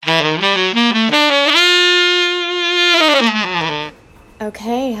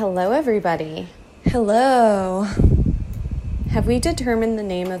everybody. Hello. Have we determined the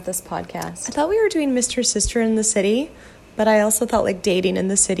name of this podcast? I thought we were doing Mr. Sister in the City, but I also thought like dating in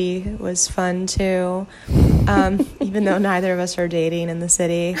the city was fun too. Even though neither of us are dating in the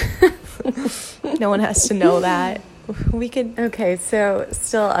city. No one has to know that. We could. Okay, so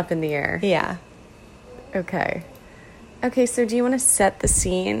still up in the air. Yeah. Okay, so do you want to set the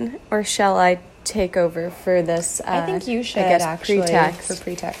scene, or shall I take over for this? I think you should, actually, for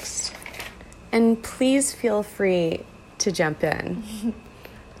pretext. And please feel free to jump in.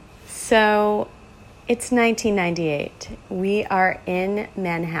 So, it's 1998. We are in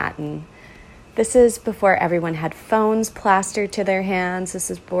Manhattan. This is before everyone had phones plastered to their hands.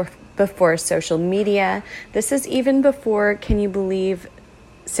 This is before social media. This is even before, can you believe,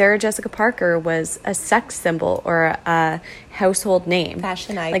 Sarah Jessica Parker was a sex symbol or a household name.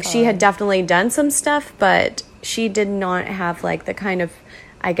 Fashion icon. Like, she had definitely done some stuff, but she did not have, like, the kind of,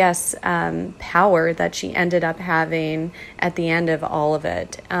 I guess, power that she ended up having at the end of all of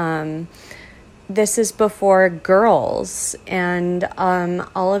it. This is before Girls and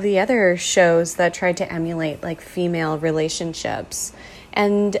all of the other shows that tried to emulate, like, female relationships.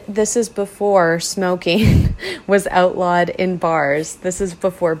 And this is before smoking was outlawed in bars. This is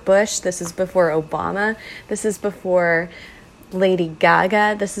before Bush. This is before Obama. This is before Lady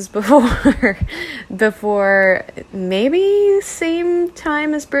Gaga. This is before maybe same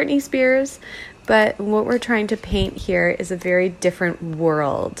time as Britney Spears. But what we're trying to paint here is a very different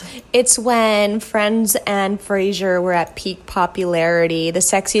world. It's when Friends and Frasier were at peak popularity. The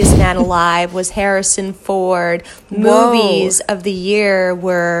sexiest man alive was Harrison Ford. Whoa. Movies of the year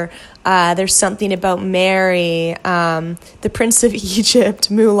were There's Something About Mary, The Prince of Egypt,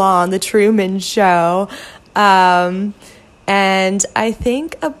 Mulan, The Truman Show. And I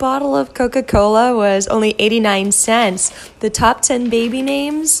think a bottle of Coca-Cola was only 89 cents. The top 10 baby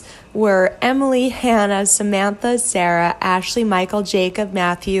names were Emily, Hannah, Samantha, Sarah, Ashley, Michael, Jacob,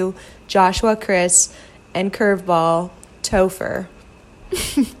 Matthew, Joshua, Chris, and Curveball, Topher.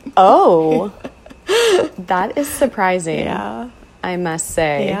 Oh, that is surprising. Yeah. I must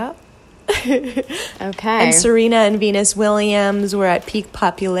say. Yeah. Okay. And Serena and Venus Williams were at peak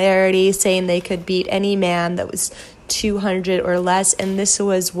popularity, saying they could beat any man that was 200 or less. And this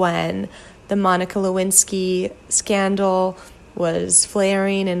was when the Monica Lewinsky scandal was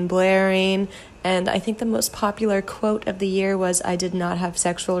flaring and blaring. And I think the most popular quote of the year was, "I did not have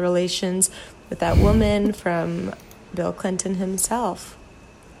sexual relations with that woman," from Bill Clinton himself.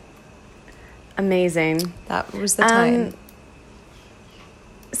 Amazing. That was the time.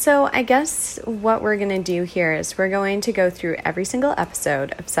 So I guess what we're going to do here is we're going to go through every single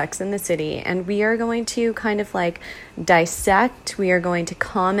episode of Sex and the City, and we are going to kind of like dissect, we are going to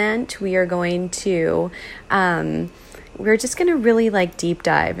comment, we are going to, we're just going to really like deep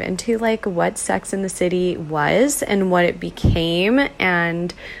dive into like what Sex and the City was and what it became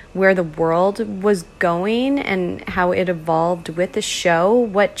and where the world was going and how it evolved with the show,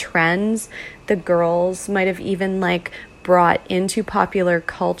 what trends the girls might have even like brought into popular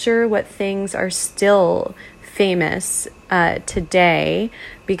culture, what things are still famous today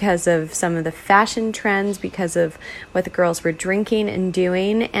because of some of the fashion trends, because of what the girls were drinking and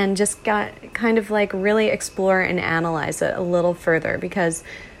doing, and just got kind of like really explore and analyze it a little further because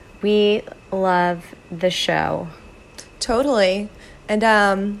we love the show. Totally. And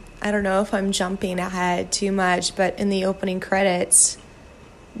I don't know if I'm jumping ahead too much, but in the opening credits,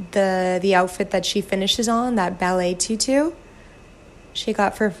 the outfit that she finishes on, that ballet tutu, she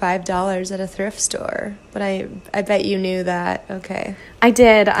got for $5 at a thrift store. But I bet you knew that. Okay. I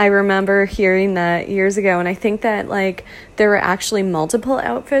did. I remember hearing that years ago, and I think that like there were actually multiple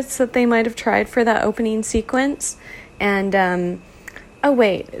outfits that they might have tried for that opening sequence. And oh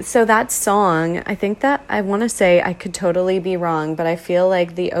wait, so that song, I think that I want to say, I could totally be wrong, but I feel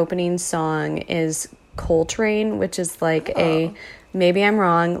like the opening song is Coltrane, which is like maybe I'm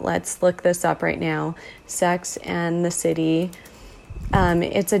wrong. Let's look this up right now. Sex and the City.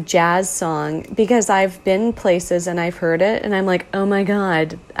 It's a jazz song because I've been places and I've heard it and I'm like, oh my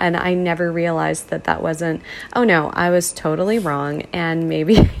God. And I never realized that wasn't, oh no, I was totally wrong. And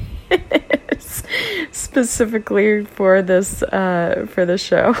maybe it's specifically for this, for the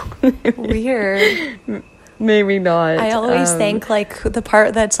show. Weird. Maybe not. I always think like the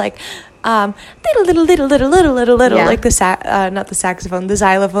part that's like, little, yeah. like not the saxophone, the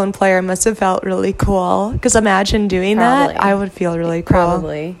xylophone player must have felt really cool. Because imagine doing Probably. that. I would feel really cool.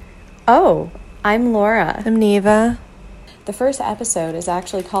 Probably. Oh, I'm Laura. I'm Neva. The first episode is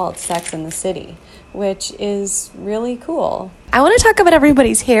actually called Sex and the City, which is really cool. I want to talk about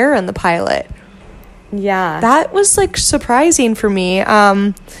everybody's hair in the pilot. Yeah. That was like surprising for me.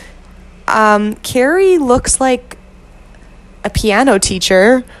 Carrie looks like a piano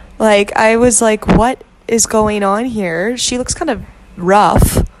teacher. Like, I was like, what is going on here? She looks kind of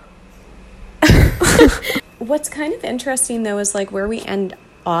rough. What's kind of interesting, though, is like where we end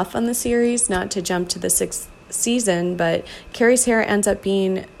off on the series, not to jump to the 6th season, but Carrie's hair ends up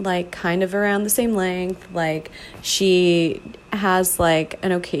being like kind of around the same length. Like, she has like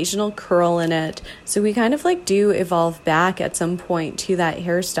an occasional curl in it, so we kind of like do evolve back at some point to that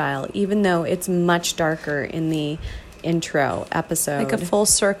hairstyle, even though it's much darker in the intro episode, like a full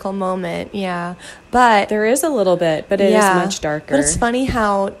circle moment. Yeah, but there is a little bit, but it is much darker. But it's funny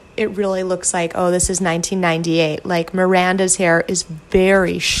how it really looks like, oh, this is 1998. Like, Miranda's hair is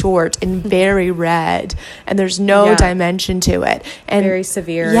very short and very red, and there's no dimension to it, and very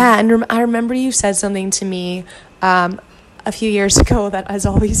severe. Yeah, and I remember you said something to me a few years ago that has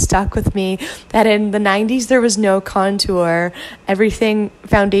always stuck with me, that in the 90s there was no contour. Everything,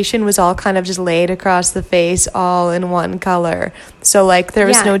 foundation was all kind of just laid across the face, all in one color. So like there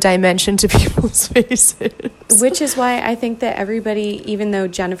was no dimension to people's faces. Which is why I think that everybody, even though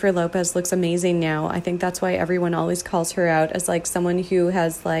Jennifer Lopez looks amazing now, I think that's why everyone always calls her out as like someone who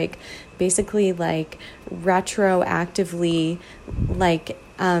has like basically like retroactively like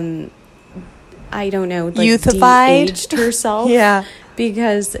I don't know, like youthified, de-aged herself. Yeah.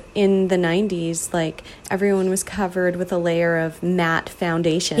 Because in the 90s, like, everyone was covered with a layer of matte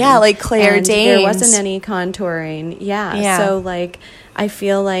foundation. Yeah, like Claire and Danes. There wasn't any contouring. Yeah. So, like, I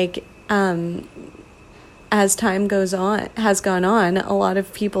feel like as time has gone on, a lot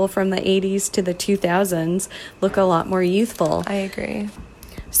of people from the 80s to the 2000s look a lot more youthful. I agree.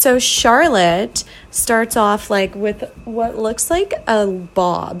 So Charlotte starts off, like, with what looks like a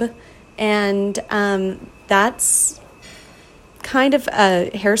bob. And that's kind of a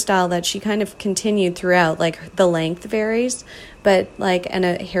hairstyle that she kind of continued throughout. Like, the length varies, but like, and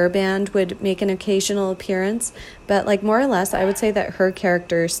a hairband would make an occasional appearance. But like, more or less, I would say that her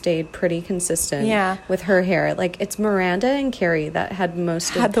character stayed pretty consistent with her hair. Like, it's Miranda and Carrie that had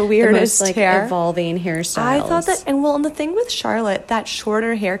the weirdest like hair. Evolving hairstyles. I thought that, and the thing with Charlotte, that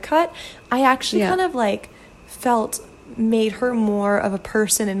shorter haircut, I actually kind of like felt made her more of a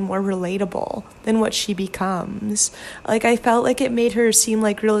person and more relatable than what she becomes. Like, I felt like it made her seem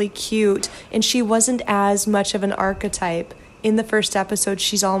like really cute, and she wasn't as much of an archetype. In the first episode,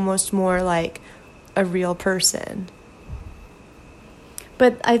 she's almost more like a real person.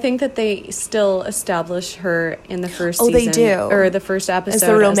 But I think that they still establish her in the first season. Oh, they do. Or the first episode. As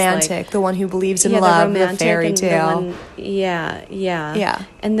the romantic, the one who believes in love, the fairy tale. Yeah.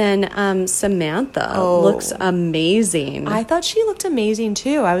 And then Samantha looks amazing. I thought she looked amazing,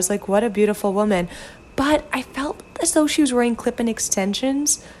 too. I was like, what a beautiful woman. But I felt as though she was wearing clip-in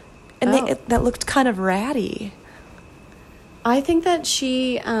extensions, and that looked kind of ratty. I think that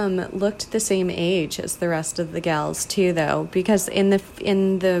she looked the same age as the rest of the gals too, though, because in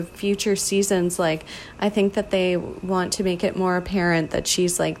the future seasons, like, I think that they want to make it more apparent that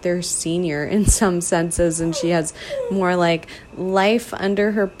she's like their senior in some senses, and she has more like life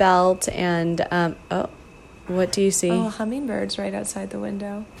under her belt. And what do you see? Oh, hummingbirds right outside the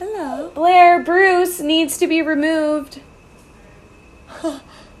window. Hello, Blair. Bruce needs to be removed.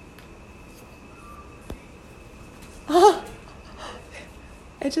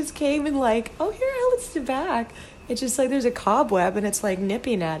 It just came and like, oh, here, let's do back. It's just like there's a cobweb and it's like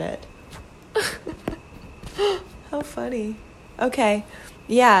nipping at it. How funny. Okay.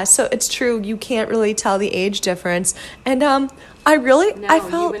 Yeah, so it's true. You can't really tell the age difference. And I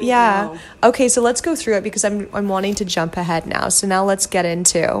felt, know. Okay, so let's go through it because I'm wanting to jump ahead now. So now let's get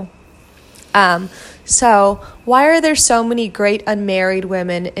into so why are there so many great unmarried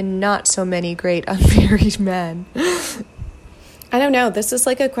women and not so many great unmarried men? I don't know. This is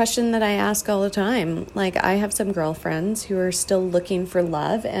like a question that I ask all the time. Like, I have some girlfriends who are still looking for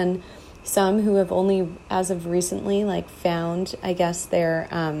love, and some who have only, as of recently, like, found, I guess, their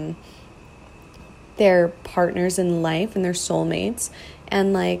partners in life and their soulmates.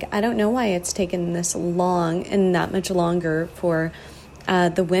 And, like, I don't know why it's taken this long and that much longer for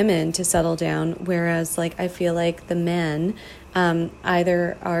the women to settle down, whereas, like, I feel like the men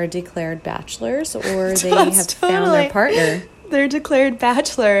either are declared bachelors or they have found their partner. They're declared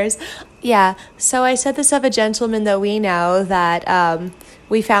bachelors. Yeah, so I said this of a gentleman that we know that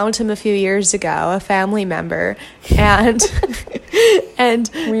we found him a few years ago, a family member, and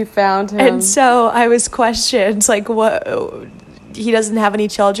we found him. And so I was questioned, like, what, he doesn't have any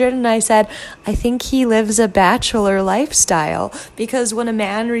children. And I said, I think he lives a bachelor lifestyle, because when a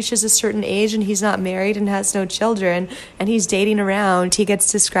man reaches a certain age and he's not married and has no children and he's dating around, he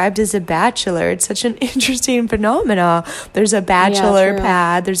gets described as a bachelor. It's such an interesting phenomena. There's a bachelor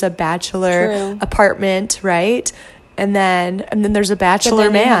pad, there's a bachelor apartment, right? And then there's a bachelor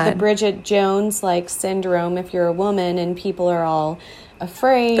man. You have the Bridget Jones like syndrome if you're a woman, and people are all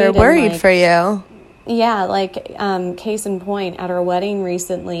afraid. They're worried for you. Yeah, like case in point, at our wedding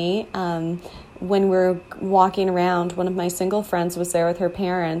recently, when we were walking around, one of my single friends was there with her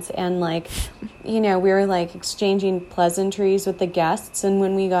parents, and like, we were like exchanging pleasantries with the guests, and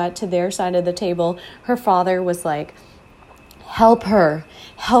when we got to their side of the table, her father was like, help her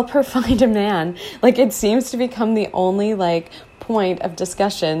find a man. Like, it seems to become the only like point of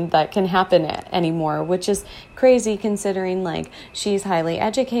discussion that can happen anymore, which is crazy considering like she's highly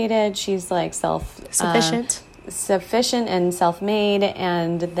educated, she's like sufficient and self-made,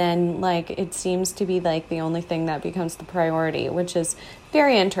 and then like it seems to be like the only thing that becomes the priority, which is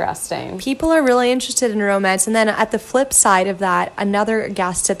very interesting. People are really interested in romance. And then at the flip side of that, another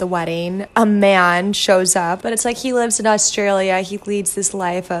guest at the wedding, a man, shows up, but it's like he lives in Australia. He leads this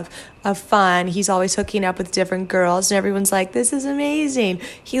life of fun. He's always hooking up with different girls, and everyone's like, this is amazing.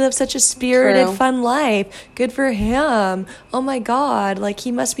 He lives such a spirited, fun life. Good for him. Oh my God. Like,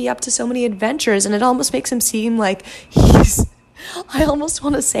 he must be up to so many adventures. And it almost makes him seem like I almost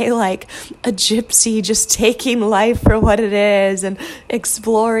want to say like a gypsy, just taking life for what it is and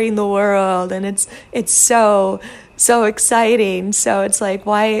exploring the world. And it's so exciting. So it's like,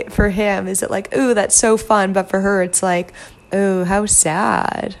 why for him is it like, ooh, that's so fun, but for her it's like, ooh, how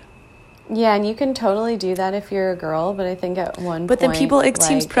sad. Yeah, and you can totally do that if you're a girl, but I think at one but point, then people, it like,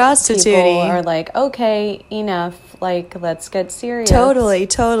 seems prostituting. People are like, okay, enough, like, let's get serious. Totally,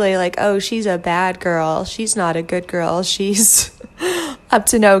 like, oh, she's a bad girl, she's not a good girl, she's up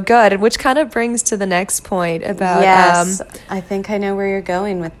to no good. Which kind of brings to the next point about yes, I think I know where you're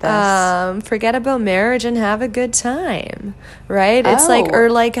going with this. Forget about marriage and have a good time, right? It's like, or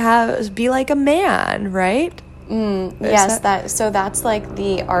like be like a man, right? Yes, that's like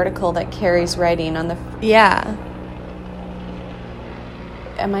the article that Carrie's writing on the... Yeah.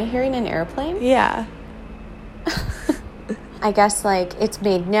 Am I hearing an airplane? Yeah. I guess, like, it's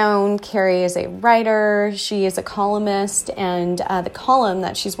made known Carrie is a writer, she is a columnist, and the column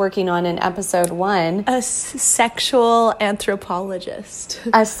that she's working on in episode 1... A sexual anthropologist.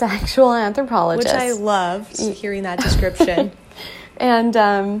 A sexual anthropologist. Which I love hearing that description.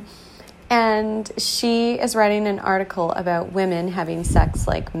 And she is writing an article about women having sex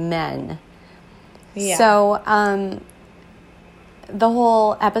like men. Yeah. So the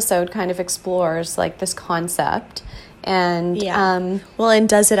whole episode kind of explores like this concept. And well, and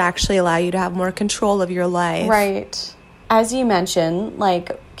does it actually allow you to have more control of your life? Right. As you mentioned,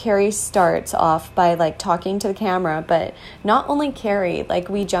 like, Carrie starts off by like talking to the camera, but not only Carrie, like,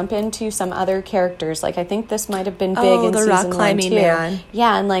 we jump into some other characters. Like, I think this might have been big in the season rock 1 climbing too. man.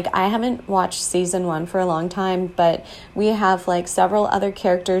 Yeah, and like, I haven't watched season 1 for a long time, but we have like several other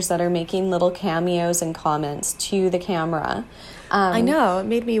characters that are making little cameos and comments to the camera. I know, it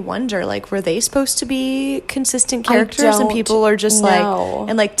made me wonder, like, were they supposed to be consistent characters, and people are just like,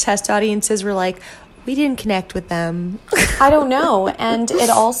 and like test audiences were like, we didn't connect with them. I don't know. And it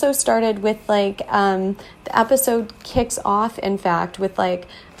also started with like the episode kicks off, in fact, with like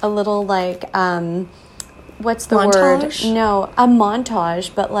a little like what's the montage? Word? No, a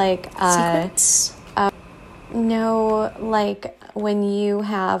montage, but like sequence. No, like when you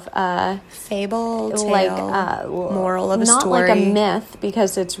have a fable, tale, like moral of a not story, like a myth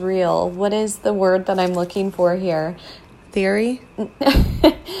because it's real. What is the word that I'm looking for here? Theory?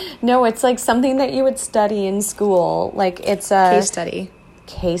 No, it's like something that you would study in school. Like, it's a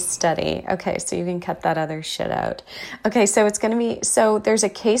case study. Okay, so you can cut that other shit out. Okay, so it's going to be, so there's a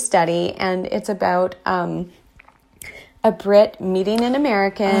case study, and it's about a Brit meeting an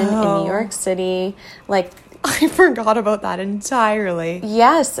American in New York City. Like, I forgot about that entirely.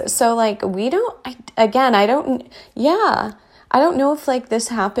 Yes, so like, I don't know if like this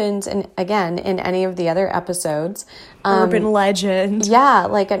happens in any of the other episodes. Urban legend. Yeah,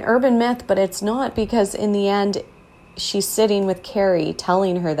 like an urban myth, but it's not, because in the end she's sitting with Carrie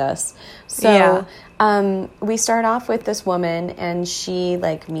telling her this. So we start off with this woman, and she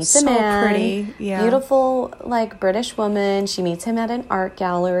like meets a man. Pretty. Yeah. Beautiful, like, British woman. She meets him at an art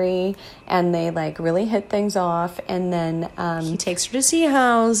gallery, and they like really hit things off, and then he takes her to see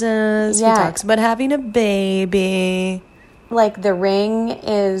houses. Yeah. He talks about having a baby. Like, the ring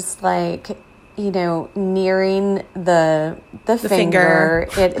is like, nearing the finger.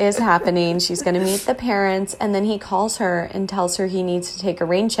 It is happening. She's going to meet the parents, and then he calls her and tells her he needs to take a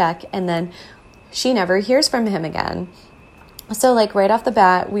rain check, and then she never hears from him again. So, like, right off the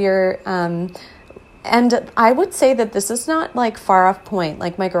bat, we're and I would say that this is not, like, far off point.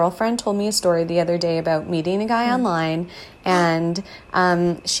 Like, my girlfriend told me a story the other day about meeting a guy online, and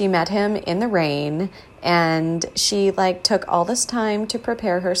she met him in the rain, and she, like, took all this time to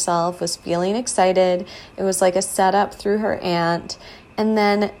prepare herself, was feeling excited. It was, like, a setup through her aunt. And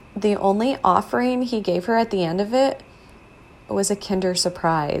then the only offering he gave her at the end of it was a Kinder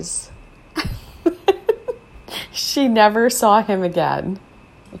Surprise. She never saw him again.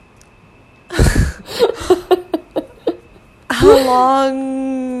 How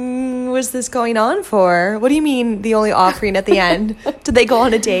long was this going on for? What do you mean the only offering at the end? Did they go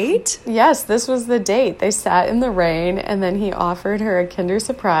on a date? Yes, this was the date. They sat in the rain, and then he offered her a Kinder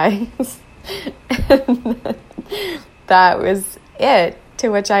Surprise. And that was it. To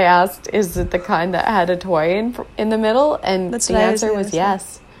which I asked, is it the kind that had a toy in the middle? And the answer was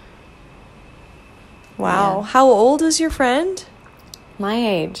yes. Wow. Yeah. How old is your friend? My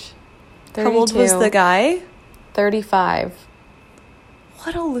age. 32. How old was the guy? 35.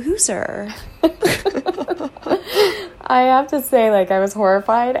 What a loser. I have to say, like, I was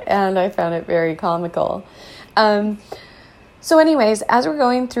horrified, and I found it very comical. So anyways, as we're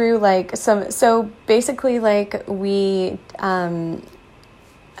going through, like, so basically, like, we,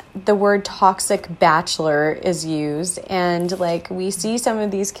 the word toxic bachelor is used, and, like, we see some of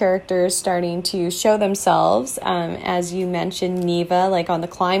these characters starting to show themselves. As you mentioned, Neva, like, on the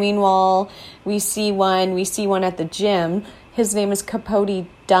climbing wall. We see one at the gym. His name is Capote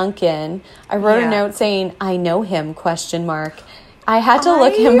Duncan. I wrote a note saying, I know him, ? I had to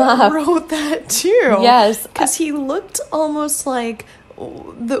look him up. I wrote that too. Yes. Because he looked almost like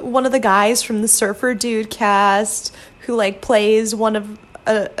one of the guys from the Surfer Dude cast who, like, plays one of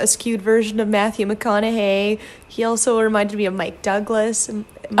a skewed version of Matthew McConaughey. He also reminded me of Mike Douglas.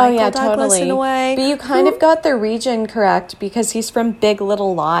 Douglas totally. In a way. But you kind of got the region correct because he's from Big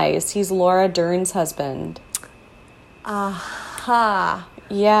Little Lies. He's Laura Dern's husband. Aha.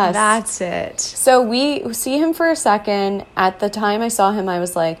 Yes. That's it. So we see him for a second. At the time I saw him, I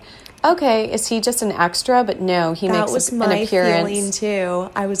was like, okay, is he just an extra? But no, he makes an appearance. That was my feeling too.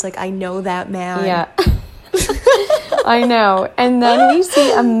 I was like, I know that man. Yeah. I know. And then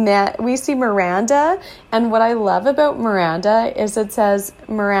we see Miranda, and what I love about Miranda is it says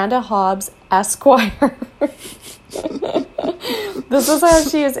Miranda Hobbs Esquire. This is how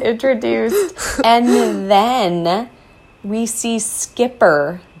she is introduced. And then we see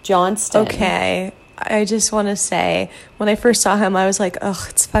Skipper Johnston. Okay. I just want to say, when I first saw him, I was like, oh,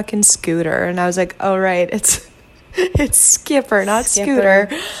 it's fucking Scooter. And I was like, oh, right, it's Skipper, not Scooter.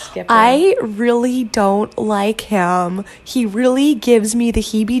 I really don't like him. He really gives me the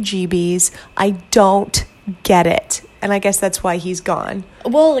heebie-jeebies. I don't get it. And I guess that's why he's gone.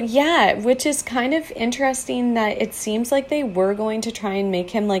 Well, yeah, which is kind of interesting that it seems like they were going to try and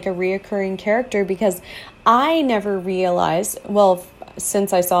make him like a reoccurring character, because I never realized, well,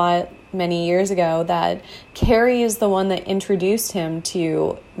 since I saw it many years ago, that Carrie is the one that introduced him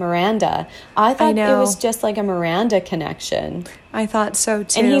to Miranda. I thought it was just like a Miranda connection. I thought so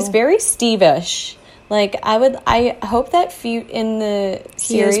too. And he's very Steve-ish. Like, I hope that in the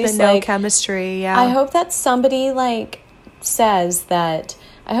series, he has been no chemistry, yeah. I hope that somebody, like, says that,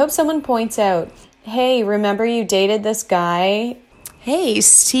 I hope someone points out, hey, remember you dated this guy? Hey,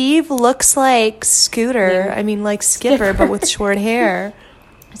 Steve looks like Scooter. Yeah. I mean, like Skipper, but with short hair.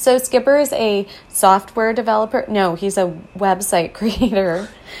 So Skipper is a software developer. No, he's a website creator.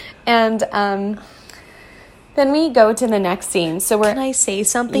 And then we go to the next scene. So Can I say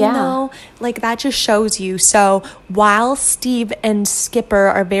something, though? Like, that just shows you. So while Steve and Skipper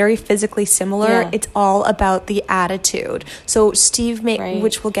are very physically similar, it's all about the attitude. So Steve,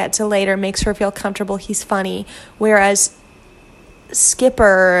 which we'll get to later, makes her feel comfortable. He's funny. Whereas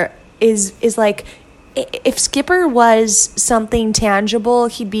Skipper is like... If Skipper was something tangible,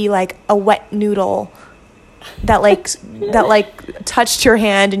 he'd be like a wet noodle that touched your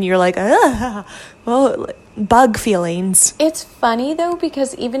hand and you're like, well, bug feelings. It's funny though,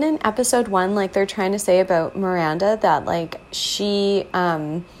 because even in episode 1, like, they're trying to say about Miranda that, like, she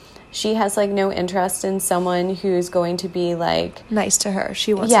has, like, no interest in someone who's going to be, like... nice to her.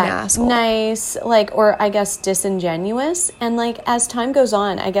 She wants an asshole. Nice, like, or I guess disingenuous. And, like, as time goes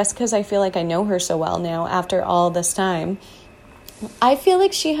on, I guess because I feel like I know her so well now after all this time, I feel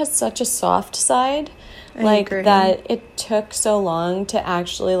like she has such a soft side. I agree. That it took so long to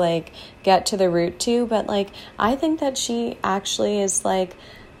actually, like, get to the root to. But, like, I think that she actually is, like...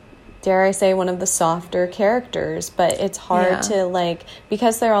 dare I say, one of the softer characters, but it's hard to, like,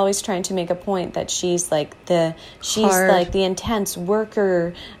 because they're always trying to make a point that she's like the intense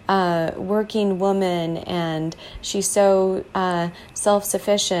worker, working woman, and she's so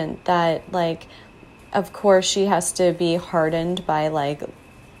self-sufficient that, like, of course she has to be hardened by, like,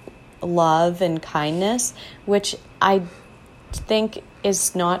 love and kindness, which I think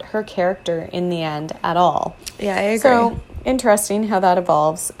is not her character in the end at all. Yeah, I agree. So interesting how that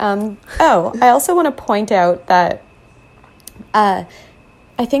evolves. I also want to point out that I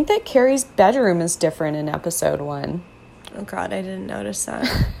think that Carrie's bedroom is different in episode 1. Oh God, I didn't notice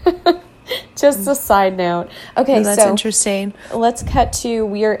that. Just a side note. Okay, no, that's interesting. Let's cut to,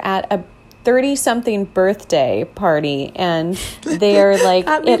 we are at a 30-something birthday party, and they are like,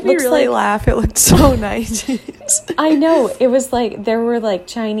 that made me really laugh. It looked so nice. I know. It was like there were like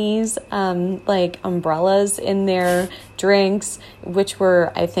Chinese like umbrellas in their drinks, which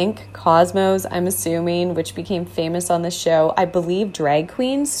were, I think, Cosmos, I'm assuming, which became famous on the show. I believe drag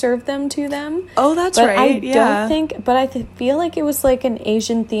queens served them to them. Oh, that's but right. I feel like it was like an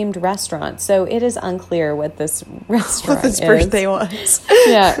Asian themed restaurant, so it is unclear what this restaurant what this birthday was.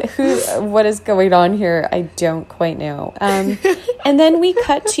 Yeah, what is going on here? I don't quite know. And then we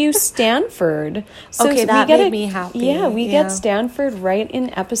cut to Stanford. So okay, that made me happy. Yeah, we get Stanford right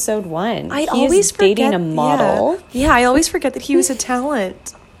in episode 1. I always forget dating a model. Yeah, I always forget that he was a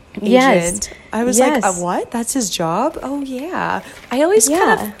talent agent. Yes. I was like, what? That's his job? Oh, yeah. I always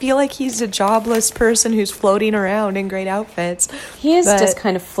kind of feel like he's a jobless person who's floating around in great outfits. He is just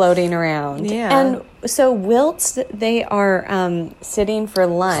kind of floating around. Yeah. And so Wilt's, they are sitting for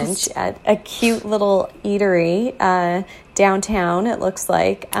lunch at a cute little eatery downtown, it looks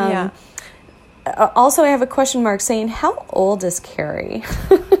like. Also, I have a question mark saying, how old is Carrie?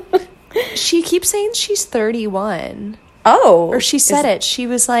 She keeps saying she's 31. Oh. Or she said it. She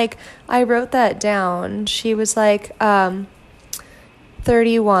was like, I wrote that down. She was like,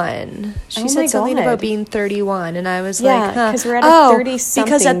 31. She said something about being 31, and I was like, huh. Because we're at a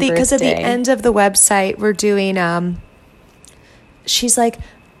 30-something because at the end of the website, we're doing, she's like,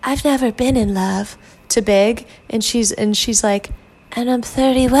 I've never been in love to Big, and she's like, and I'm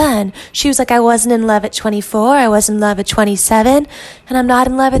 31. She was like, I wasn't in love at 24, I was in love at 27, and I'm not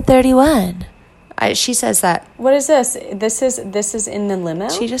in love at 31. She says that. What is this? This is in the limo?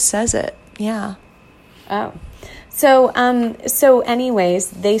 She just says it. Yeah. Oh. So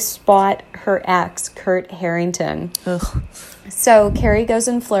anyways, they spot her ex, Kurt Harrington. Ugh. So Carrie goes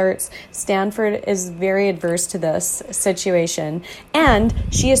and flirts. Stanford is very adverse to this situation. And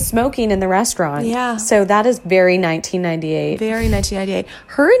she is smoking in the restaurant. Yeah. So that is very 1998. Very 1998.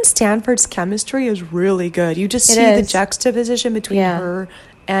 Her and Stanford's chemistry is really good. You just see the juxtaposition between her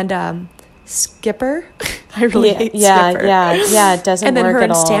and Skipper. I really hate Skipper. Yeah, it doesn't work at all. And then her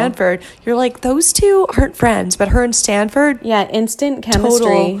and Stanford, you're like, those two aren't friends, but her and Stanford, yeah, instant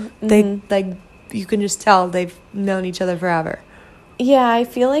chemistry. They like, you can just tell they've known each other forever. Yeah, I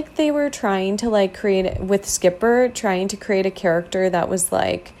feel like they were trying to like create with Skipper, trying to create a character that was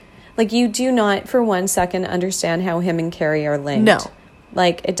like you do not for 1 second understand how him and Carrie are linked. No.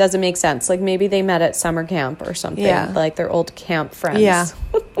 Like, it doesn't make sense. Like, maybe they met at summer camp or something. Yeah. Like, they're old camp friends. Yeah.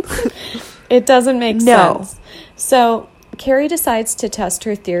 It doesn't make sense. So, Carrie decides to test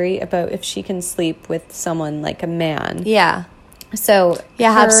her theory about if she can sleep with someone like a man. Yeah. So,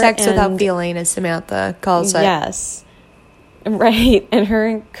 have sex without feeling, as Samantha calls it. Yes. Right. And her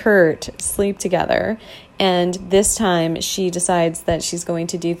and Kurt sleep together. And this time, she decides that she's going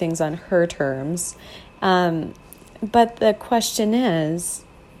to do things on her terms. But the question is,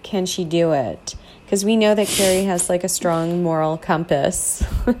 can she do it? Because we know that Carrie has, like, a strong moral compass.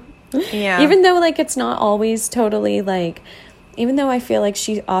 Yeah. Even though, like, it's not always totally, like... Even though I feel like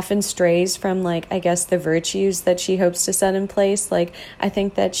she often strays from, like, I guess the virtues that she hopes to set in place. Like, I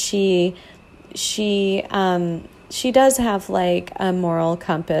think that she does have, like, a moral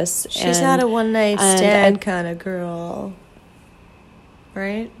compass. She's not a one-night stand kind of girl.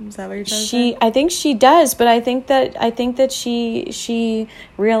 Right? Is that what you're trying to say? I think she does, but I think that she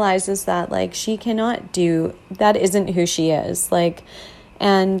realizes that, like, she cannot do that. Isn't who she is. Like,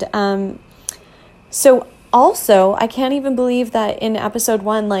 and so also I can't even believe that in episode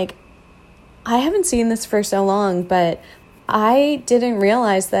 1, like, I haven't seen this for so long, but I didn't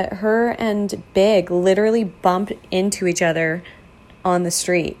realize that her and Big literally bumped into each other on the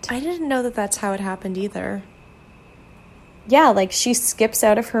street. I didn't know that that's how it happened either. Yeah, like, she skips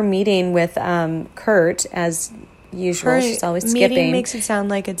out of her meeting with Kurt as usual. She's always skipping. Meeting makes it sound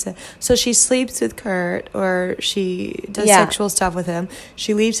like it's so she sleeps with Kurt, or she does sexual stuff with him.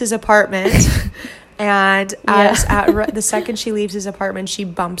 She leaves his apartment And the second she leaves his apartment, she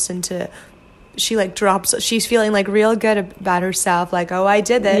drops, she's feeling like real good about herself, like, oh, I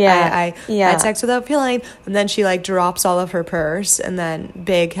did that. I had sex without feeling. And then she like drops all of her purse, and then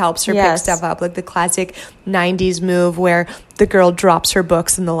Big helps her pick stuff up, like the classic 90s move where the girl drops her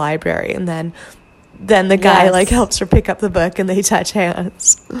books in the library, and then the guy like helps her pick up the book, and they touch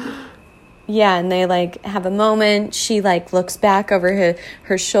hands. Yeah, and they like have a moment. She like looks back over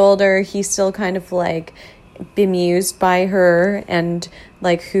her shoulder. He's still kind of like bemused by her and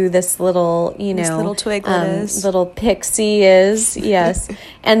like who this little, this little twiglet is, little pixie is. Yes.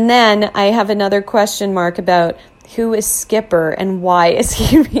 And then I have another question mark about who is Skipper and why is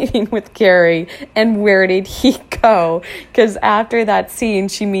he meeting with Carrie and where did he go? Because after that scene,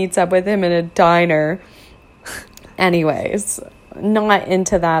 she meets up with him in a diner. Anyways, not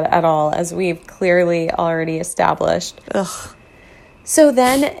into that at all, as we've clearly already established. Ugh. So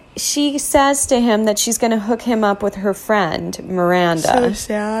then she says to him that she's going to hook him up with her friend, Miranda. So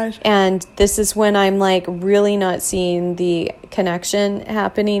sad. And this is when I'm like really not seeing the connection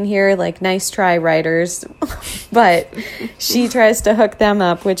happening here. Like, nice try, writers. But she tries to hook them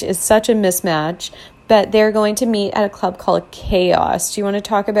up, which is such a mismatch. But they're going to meet at a club called Chaos. Do you want to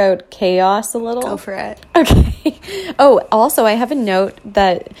talk about Chaos a little? Go for it. Okay. Oh, also, I have a note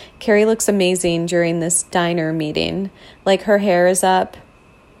that Carrie looks amazing during this diner meeting. Like, her hair is up.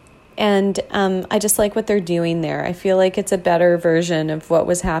 And I just like what they're doing there. I feel like it's a better version of what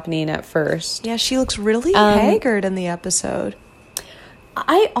was happening at first. Yeah, she looks really haggard in the episode.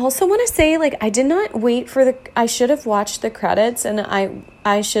 I also want to say, like, I did not wait for I should have watched the credits, and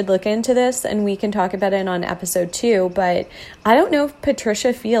I should look into this, and we can talk about it on episode 2, but I don't know if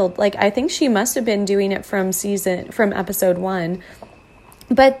Patricia Field, like, I think she must have been doing it from episode 1,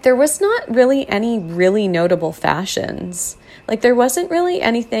 but there was not really any really notable fashions. Like, there wasn't really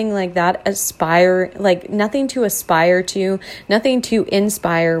anything like that nothing to aspire to, nothing to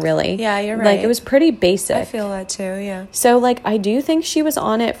inspire, really. Yeah, you're right. Like, it was pretty basic. I feel that too, yeah. So, like, I do think she was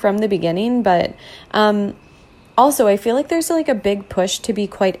on it from the beginning, but also, I feel like there's, like, a big push to be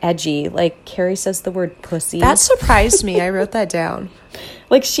quite edgy. Like, Carrie says the word pussy. That surprised me. I wrote that down.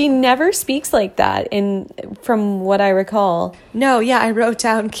 Like, she never speaks like that from what I recall. No, yeah, I wrote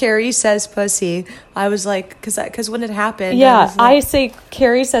down Carrie says pussy. I was like, because when it happened. Yeah, I say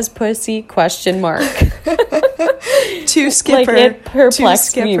Carrie says pussy, question mark. To Skipper. Like, it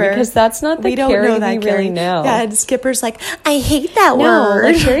perplexed me because that's not the Carrie we really know. Yeah, and Skipper's like, I hate that word. No,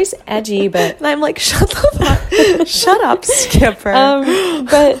 like, Carrie's edgy, but. And I'm like, shut up, Skipper.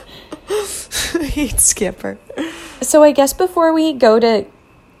 But. I hate Skipper. So I guess before we go to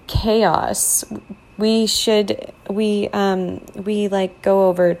Chaos, we like go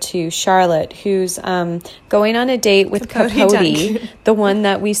over to Charlotte, who's going on a date with Capote, the one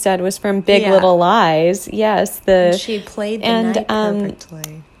that we said was from Big Little Lies. Yes, and she played the night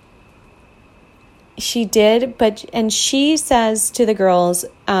perfectly. She did, and she says to the girls,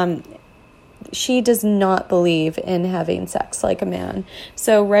 she does not believe in having sex like a man.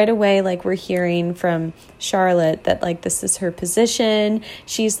 So right away, like, we're hearing from Charlotte that, like, this is her position.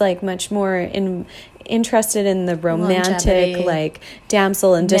 She's, like, much more interested in the romantic, longevity, like,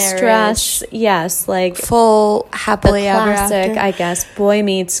 damsel in distress. Yes, like, full happily ever after. Classic, I guess, boy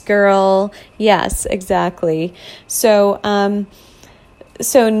meets girl. Yes, exactly. So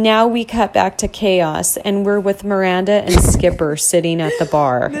now we cut back to Chaos, and we're with Miranda and Skipper sitting at the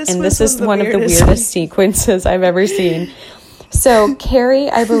bar. This is one of the weirdest sequences I've ever seen. So Carrie,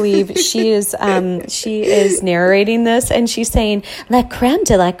 I believe, she is narrating this, and she's saying, "La creme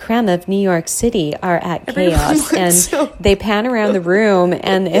de la creme of New York City are at Chaos," and they pan around the room,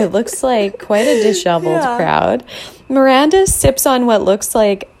 and it looks like quite a disheveled crowd. Miranda sips on what looks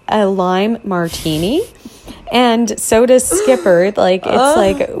like a lime martini. And so does Skipper. Like, it's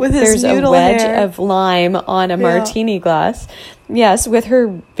like there's a wedge of lime on a martini glass. Yes, with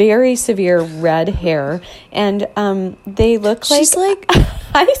her very severe red hair. And they look like... She's like...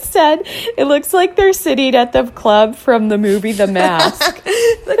 I said, it looks like they're sitting at the club from the movie The Mask.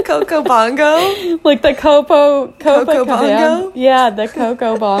 The Coco Bongo? Like the Coco Bongo? Yeah, the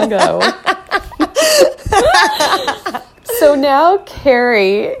Coco Bongo. So now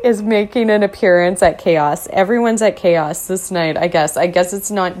Carrie is making an appearance at Chaos. Everyone's at Chaos this night, I guess. I guess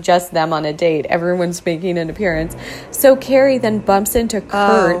it's not just them on a date. Everyone's making an appearance. So Carrie then bumps into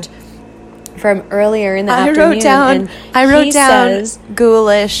Kurt from earlier in the afternoon. I wrote down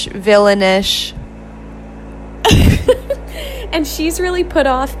ghoulish, villainish. And she's really put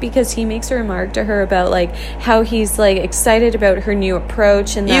off because he makes a remark to her about, like, how he's, like, excited about her new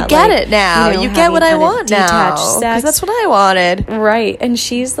approach. And you get it now. You get what I want now. Because that's what I wanted. Right. And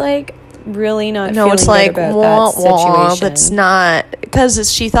she's like, really not No, feeling it's good like, about wah, that wah, situation. that's not,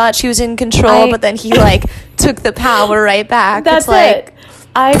 because she thought she was in control, but then he, like, took the power right back. That's it's like, it.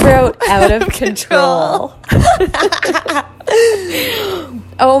 I wrote out of control.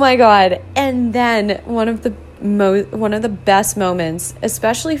 Oh my God. And then one of the best moments,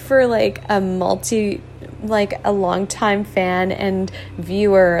 especially for like a longtime fan and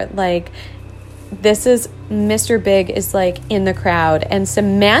viewer, like, this is Mr. Big is like in the crowd, and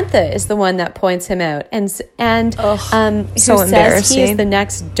Samantha is the one that points him out, and so who says he is the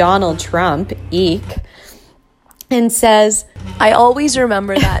next Donald Trump, eek, and says, I always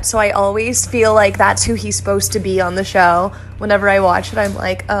remember that, so I always feel like that's who he's supposed to be on the show. Whenever I watch it, I'm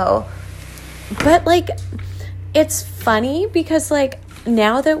like, oh. But like, it's funny because like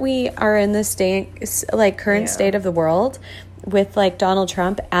now that we are in the current state of the world, with like Donald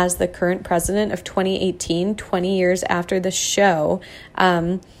Trump as the current president of 2018, 20 years after the show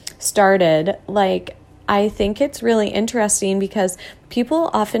started, like, I think it's really interesting because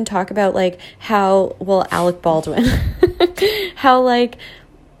people often talk about like how, well, Alec Baldwin, how like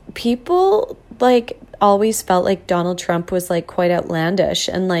people like always felt like Donald Trump was like quite outlandish,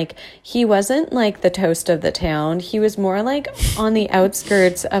 and like he wasn't like the toast of the town. He was more like on the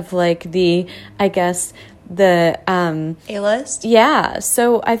outskirts of like the, I guess, the A-list? Yeah,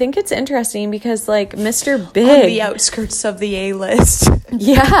 so I think it's interesting because like Mr. Big on the outskirts of the A-list.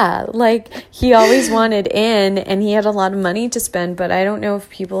 Yeah, like he always wanted in, and he had a lot of money to spend, but I don't know if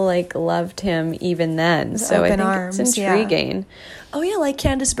people like loved him even then. So I think arms, it's intriguing. Yeah. Oh yeah, like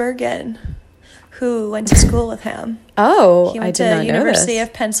Candice Bergen, who went to school with him. Oh, he went I did to not University know this.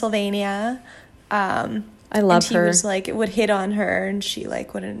 of Pennsylvania. I love and her. He was like, would hit on her, and she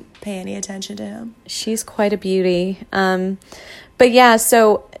like wouldn't pay any attention to him. She's quite a beauty. But yeah,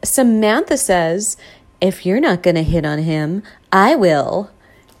 so Samantha says, if you're not going to hit on him, I will.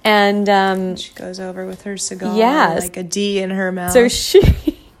 And she goes over with her cigar, yes. like a D in her mouth. So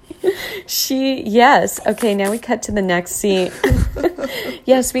yes. Okay, now we cut to the next scene.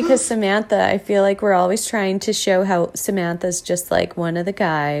 Yes, because Samantha, I feel like we're always trying to show how Samantha's just like one of the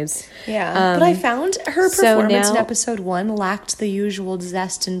guys. Yeah, but I found her performance now, in episode 1 lacked the usual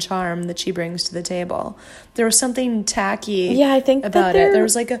zest and charm that she brings to the table. There was something tacky I think about it. There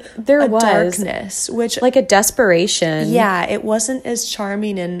was like a darkness, which like a desperation. Yeah, it wasn't as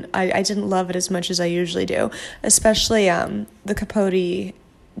charming, and I didn't love it as much as I usually do, especially the Capote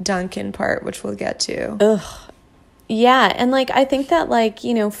Duncan part, which we'll get to. Ugh. Yeah, and like I think that like,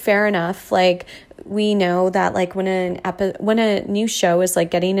 you know, fair enough. Like we know that like when a new show is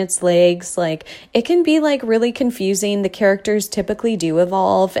like getting its legs, like it can be like really confusing. The characters typically do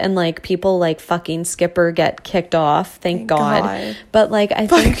evolve, and like people like fucking Skipper get kicked off. Thank God. But like I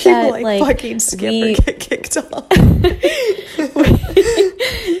think that like fucking Skipper get kicked off.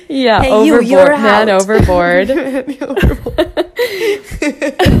 Yeah, hey, overboard, you're man, out. overboard.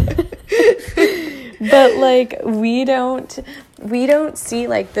 But like we don't see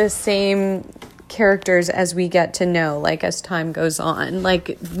like the same characters as we get to know like as time goes on.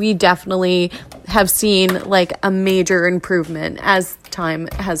 Like we definitely have seen like a major improvement as time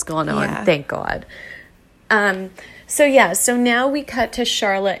has gone on. Thank God. So now we cut to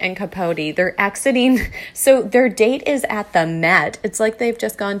Charlotte and Capote. They're exiting. So their date is at the Met. It's like they've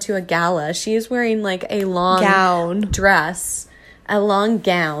just gone to a gala. She is wearing like a long dress, a long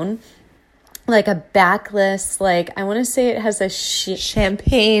gown, like a backless, like I want to say it has a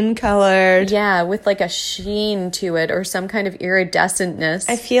champagne colored. Yeah, with like a sheen to it or some kind of iridescentness.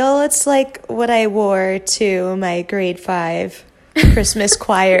 I feel it's like what I wore to my grade 5 Christmas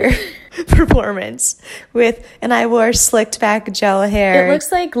choir performance and I wore slicked back gel hair. It looks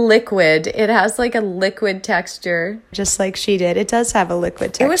like liquid. It has like a liquid texture. Just like she did. It does have a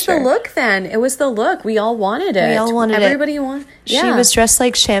liquid texture. It was the look then. It was the look. We all wanted it. Everybody wanted it. Yeah. She was dressed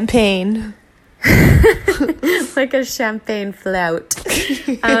like champagne. Like a champagne flout.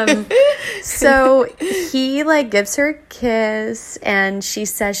 So he like gives her a kiss, and she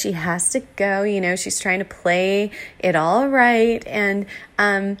says she has to go, you know, she's trying to play it all right. And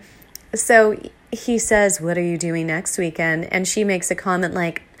so he says, what are you doing next weekend? And she makes a comment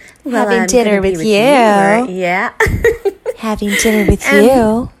like, well, having dinner with you. Yeah. Having dinner with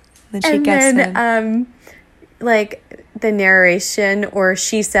you. Then she gets him. Like the narration, or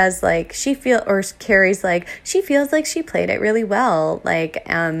she says like Carrie's like she feels like she played it really well, like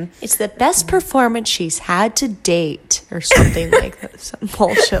it's the best performance she's had to date, or something like that, some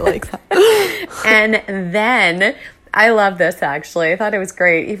bullshit like that. And then I love this, actually. I thought it was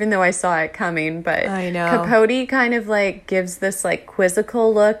great, even though I saw it coming. But I know. Capote kind of like gives this like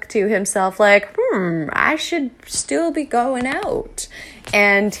quizzical look to himself, like, I should still be going out.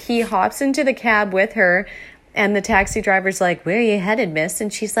 And he hops into the cab with her, and the taxi driver's like, where are you headed, miss?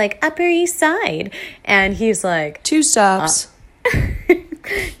 And she's like, Upper East Side. And he's like, 2 stops.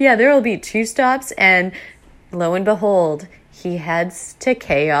 yeah, there will be 2 stops. And lo and behold, he heads to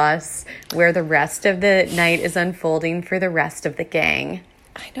chaos, where the rest of the night is unfolding for the rest of the gang.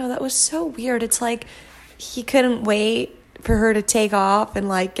 I know, that was so weird. It's like he couldn't wait for her to take off and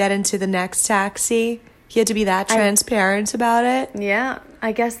like get into the next taxi. He had to be that transparent about it. Yeah,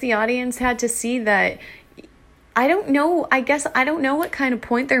 I guess the audience had to see that. I don't know. I guess I don't know what kind of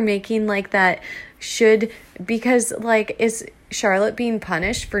point they're making, like that should, because like, is Charlotte being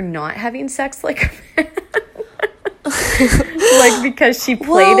punished for not having sex like a man? Like, because she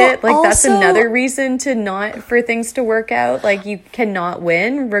played it, like, that's another reason to not, for things to work out, like, you cannot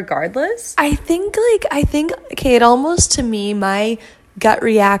win regardless. I think okay, it almost, to me, my gut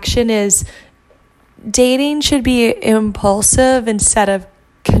reaction is dating should be impulsive instead of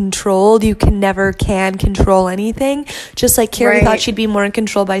controlled. You never control anything. Just like Carrie thought she'd be more in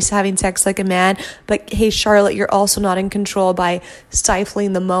control by having sex like a man, but hey, Charlotte, you're also not in control by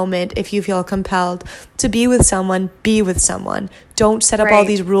stifling the moment. If you feel compelled to be with someone, be with someone. Don't set up all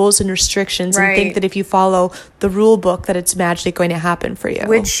these rules and restrictions and think that if you follow the rule book that it's magically going to happen for you,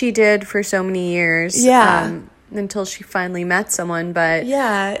 which she did for so many years. Until she finally met someone. But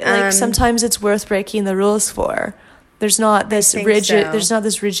like sometimes it's worth breaking the rules for. There's not this there's not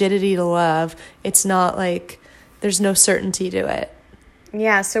this rigidity to love. It's not like there's no certainty to it.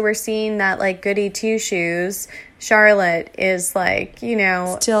 Yeah, so we're seeing that like goody two shoes, Charlotte is like, you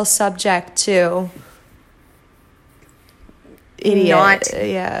know, still subject to idiot.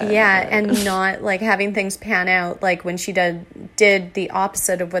 And not like having things pan out like when she did the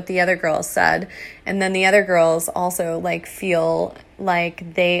opposite of what the other girls said. And then the other girls also like feel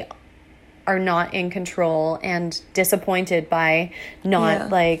like they are not in control and disappointed by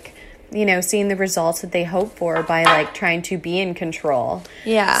not like, you know, seeing the results that they hope for by like trying to be in control.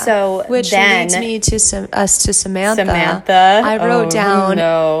 Yeah. So which then leads me to Samantha. I wrote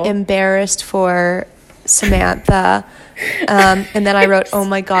down embarrassed for Samantha. And then I wrote, oh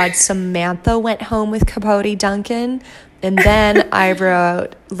my God, Samantha went home with Capote Duncan. And then I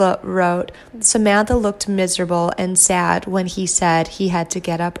wrote, Samantha looked miserable and sad when he said he had to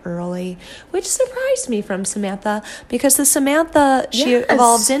get up early, which surprised me from Samantha, because the Samantha she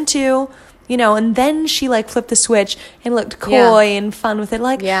evolves into, you know, and then she like flipped the switch and looked coy and fun with it,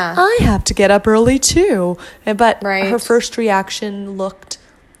 like, I have to get up early too. But her first reaction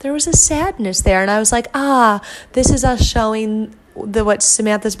there was a sadness there, and I was like, this is us showing what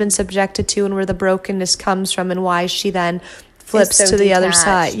Samantha's been subjected to and where the brokenness comes from and why she then flips to the other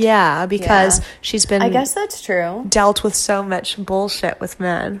side. Yeah, because she's been, I guess that's true, dealt with so much bullshit with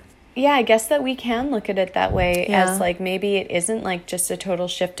men. Yeah, I guess that we can look at it that way as like maybe it isn't like just a total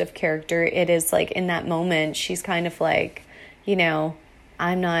shift of character. It is like in that moment she's kind of like, you know,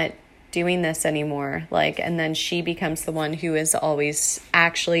 I'm not doing this anymore. Like, and then she becomes the one who is always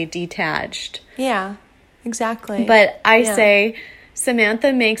actually detached. Yeah. Exactly. But I say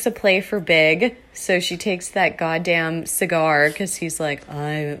Samantha makes a play for Big, so she takes that goddamn cigar because he's like,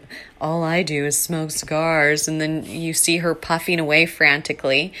 all I do is smoke cigars, and then you see her puffing away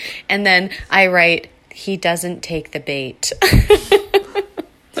frantically, and then I write, he doesn't take the bait.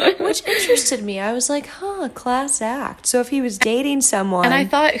 Which interested me. I was like, class act. So if he was dating someone, and I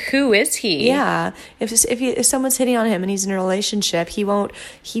thought, who is he? Yeah, if someone's hitting on him and he's in a relationship,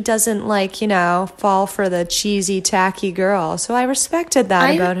 he doesn't like, you know, fall for the cheesy, tacky girl. So I respected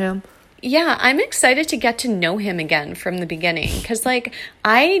that about him. Yeah, I'm excited to get to know him again from the beginning, because, like,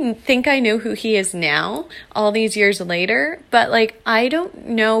 I think I know who he is now, all these years later, but, like, I don't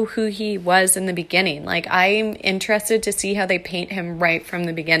know who he was in the beginning. Like, I'm interested to see how they paint him right from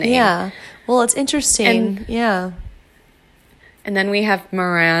the beginning. Yeah, well, it's interesting, And then we have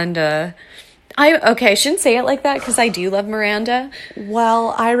Miranda. I shouldn't say it like that, because I do love Miranda.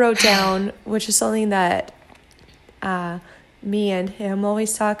 Well, I wrote down, which is something that me and him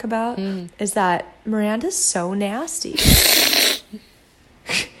always talk about, is that Miranda's so nasty.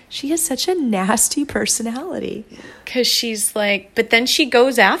 She has such a nasty personality. Because she's like, but then she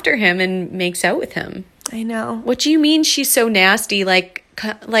goes after him and makes out with him. I know. What do you mean she's so nasty? Like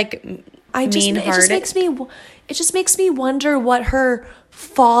mean-hearted? It just makes me wonder what her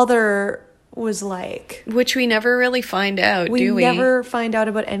father was like, which we never really find out. We never find out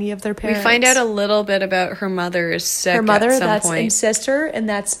about any of their parents. We find out a little bit about her mother is sick. Her mother, and sister, and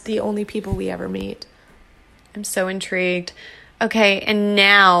that's the only people we ever meet. I'm so intrigued. Okay, and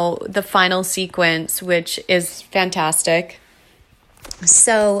now the final sequence, which is fantastic.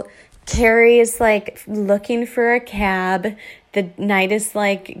 So Carrie is like looking for a cab. The night is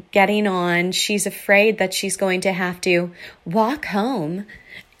like getting on. She's afraid that she's going to have to walk home.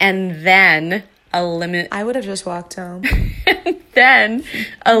 And then I would have just walked home. then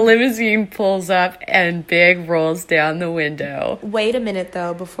a limousine pulls up and Big rolls down the window. Wait a minute,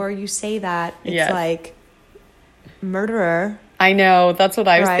 though. Before you say that, it's Yes. like murderer. I know. That's what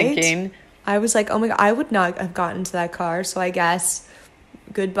I was Right? thinking. I was like, oh my God, I would not have gotten into that car. So I guess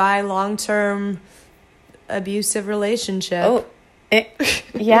goodbye, long-term abusive relationship. Oh,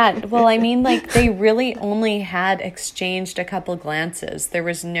 yeah. Well, I mean, like, they really only had exchanged a couple glances. There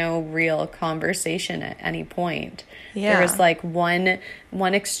was no real conversation at any point. Yeah. There was like one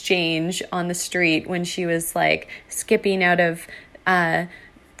exchange on the street when she was like skipping out of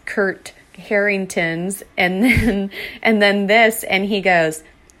Kurt Harrington's, and then this, and he goes,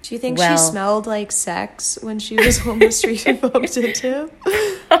 Do you think well, she smelled like sex when she was on the street and bumped into him?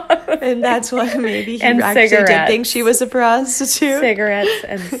 And that's why maybe he And actually did cigarettes. think she was a prostitute. cigarettes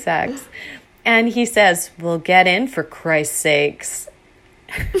and sex. And he says, "We'll get in for Christ's sakes."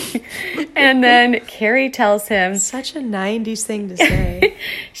 And then Carrie tells him, Such a 90s thing to say.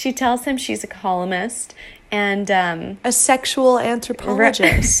 she tells him she's a columnist and A sexual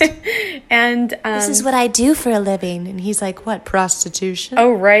anthropologist. and This is what I do for a living. And he's like, what, prostitution?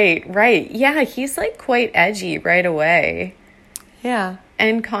 oh, right. Yeah, he's like quite edgy right away Yeah.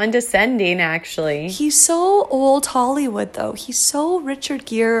 and condescending, actually. He's so old Hollywood, though. He's so Richard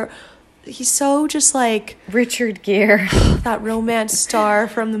Gere. He's so just like Richard Gere, that romance star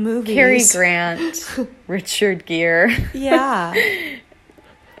from the movies. Cary Grant, Richard Gere. Yeah.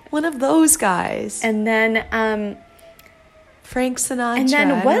 One of those guys. And then Frank Sinatra. And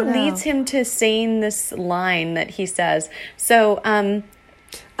then I what don't know. leads him to saying this line that he says? So,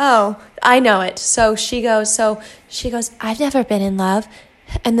 Oh, I know it. So she goes, I've never been in love.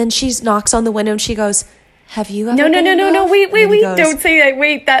 And then she knocks on the window and she goes, have you ever no, been in love? wait, And then he goes, don't say that.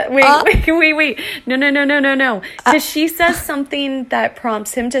 Wait. No. Because she says something that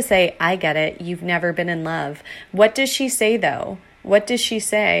prompts him to say, I get it. You've never been in love. What does she say, though? What does she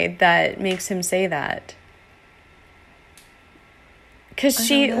say that makes him say that? Because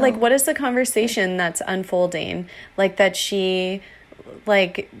she, don't know. like, what is the conversation that's unfolding? Like, that she,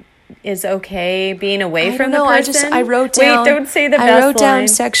 like, is okay being away I from don't the know. person? I wrote down. Wait, don't say the best I wrote down line.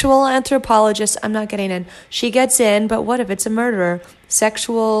 sexual anthropologist. I'm not getting in. She gets in, but what if it's a murderer?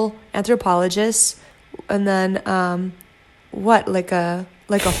 Sexual anthropologist, and then what? Like a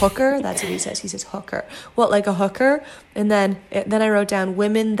hooker? That's what he says. He says hooker. What, like a hooker? And then I wrote down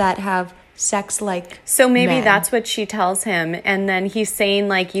women that have sex like. So maybe men. that's what she tells him. And then he's saying,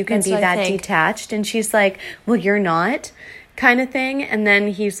 like, you can That's be what I that think. detached. And she's like, well, you're not, kind of thing. And then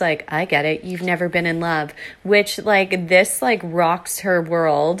he's like, I get it. You've never been in love. Which, like, this, like, rocks her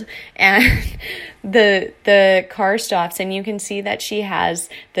world. And the car stops and you can see that she has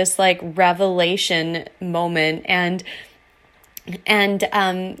this, like, revelation moment. And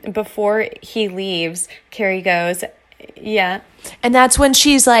before he leaves, Carrie goes, yeah. And that's when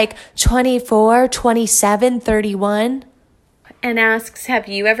she's like 24, 27, 31. And asks, have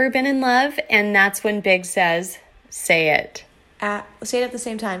you ever been in love? And that's when Big says, say it. Say it at the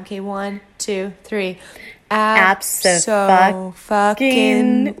same time. Okay, 1, 2, 3.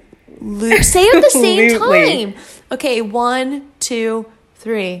 Abso-fucking- Say it at the same Lutely. time. Okay, 1, 2,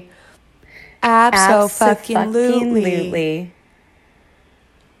 3. Abso-fucking-lutely.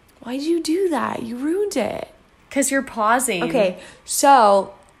 Why'd you do that? You ruined it. Because you're pausing. Okay,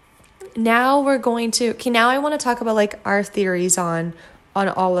 so now we're going to. Okay, now I want to talk about like our theories on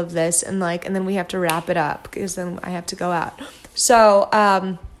all of this, and then we have to wrap it up because then I have to go out. So,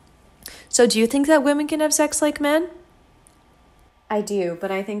 so do you think that women can have sex like men? I do,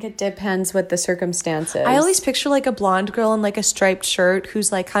 but I think it depends what the circumstances. I always picture like a blonde girl in like a striped shirt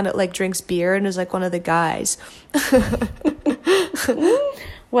who's like kind of like drinks beer and is like one of the guys.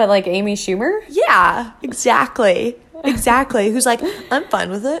 What, like Amy Schumer? Yeah, exactly. Who's like, I'm fine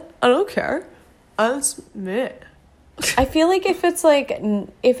with it. I don't care. That's me. I feel like if it's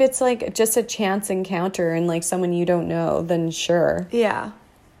like just a chance encounter and like someone you don't know, then sure. Yeah.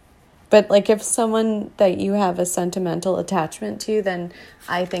 But like if someone that you have a sentimental attachment to, then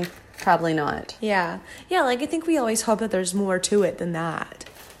I think probably not. Yeah. Yeah, like I think we always hope that there's more to it than that.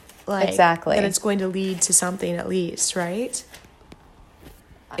 Like Exactly. that it's going to lead to something at least, right?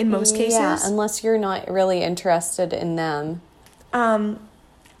 In most cases. Yeah, unless you're not really interested in them.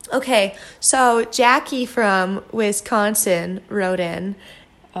 Okay, so Jackie from Wisconsin wrote in,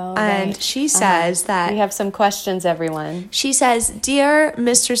 Oh, and right. she says that We have some questions, everyone. she says, "Dear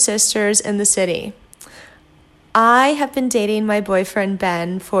Mr. Sisters in the City, I have been dating my boyfriend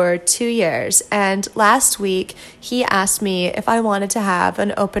Ben for 2 years, and last week he asked me if I wanted to have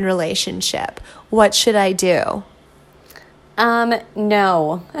an open relationship. What should I do?"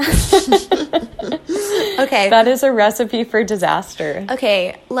 No. Okay. That is a recipe for disaster.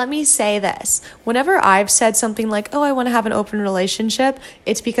 Okay, let me say this. Whenever I've said something like, "Oh, I want to have an open relationship,"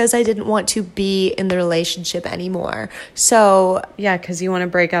 it's because I didn't want to be in the relationship anymore. So Yeah, because you want to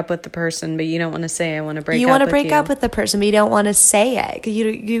break up with the person, but you don't want to say, I want to break up with you. you want to break up with the person, but you don't want to say it.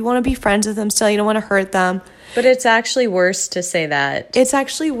 You want to be friends with them still. You don't want to hurt them. But it's actually worse to say that. It's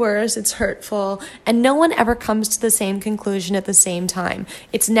actually worse. It's hurtful. And no one ever comes to the same conclusion at the same time.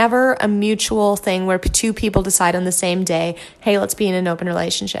 It's never a mutual thing where two people decide on the same day, "Hey, let's be in an open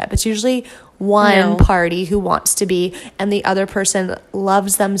relationship." It's usually one party who wants to be, and the other person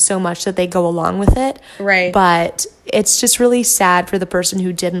loves them so much that they go along with it. Right. But it's just really sad for the person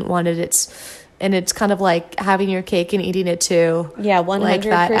who didn't want it. It's kind of like having your cake and eating it too. Yeah,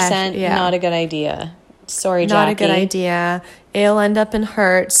 100% not a good idea. Sorry, Jackie. Not a good idea. It'll end up in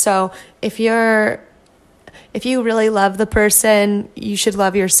hurt. So if you really love the person, you should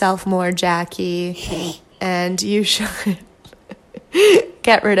love yourself more, Jackie. And you should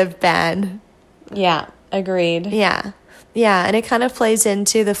get rid of Ben. Yeah, agreed. Yeah. Yeah, and it kind of plays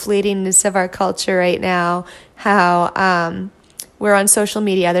into the fleetingness of our culture right now, how we're on social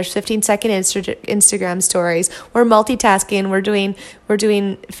media. There's 15-second Instagram stories. We're multitasking. We're doing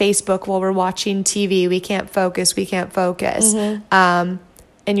Facebook while we're watching TV. We can't focus. Mm-hmm.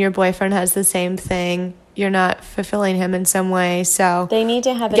 And your boyfriend has the same thing. You're not fulfilling him in some way, so they need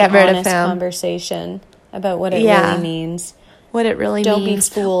to have an honest conversation about what it really means. What it really means. Don't be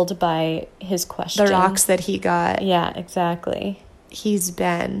fooled by his question. The rocks that he got. Yeah, exactly. He's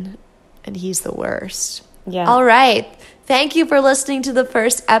Ben, and he's the worst. Yeah. All right. Thank you for listening to the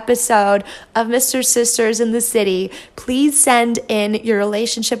first episode of Mr. Sisters in the City. Please send in your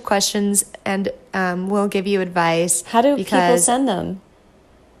relationship questions, and we'll give you advice. How do people send them?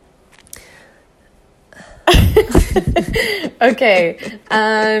 Okay.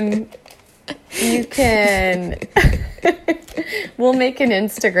 You can... We'll make an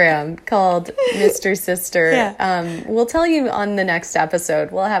Instagram called Mr. Sister. Yeah. We'll tell you on the next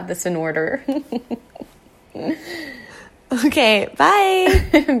episode. We'll have this in order. Okay,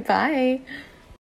 bye. Bye.